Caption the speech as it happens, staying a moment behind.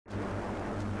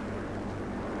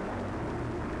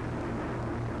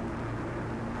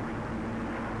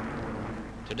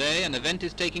Today, an event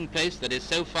is taking place that is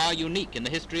so far unique in the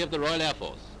history of the Royal Air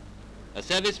Force. A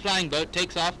service flying boat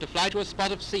takes off to fly to a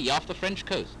spot of sea off the French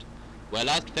coast, where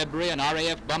last February an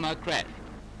RAF bomber crashed.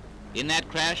 In that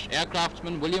crash,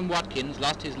 aircraftsman William Watkins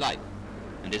lost his life,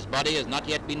 and his body has not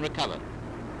yet been recovered.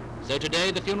 So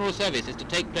today, the funeral service is to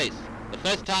take place, the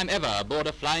first time ever aboard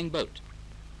a flying boat.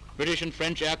 British and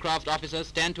French aircraft officers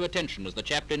stand to attention as the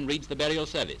chaplain reads the burial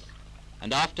service,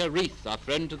 and after, wreaths are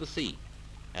thrown into the sea,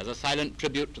 as a silent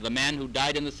tribute to the man who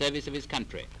died in the service of his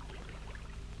country.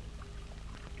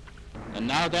 And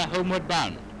now they're homeward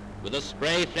bound, with the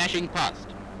spray flashing past,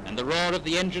 and the roar of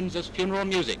the engines as funeral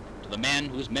music to the man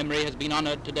whose memory has been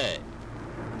honored today.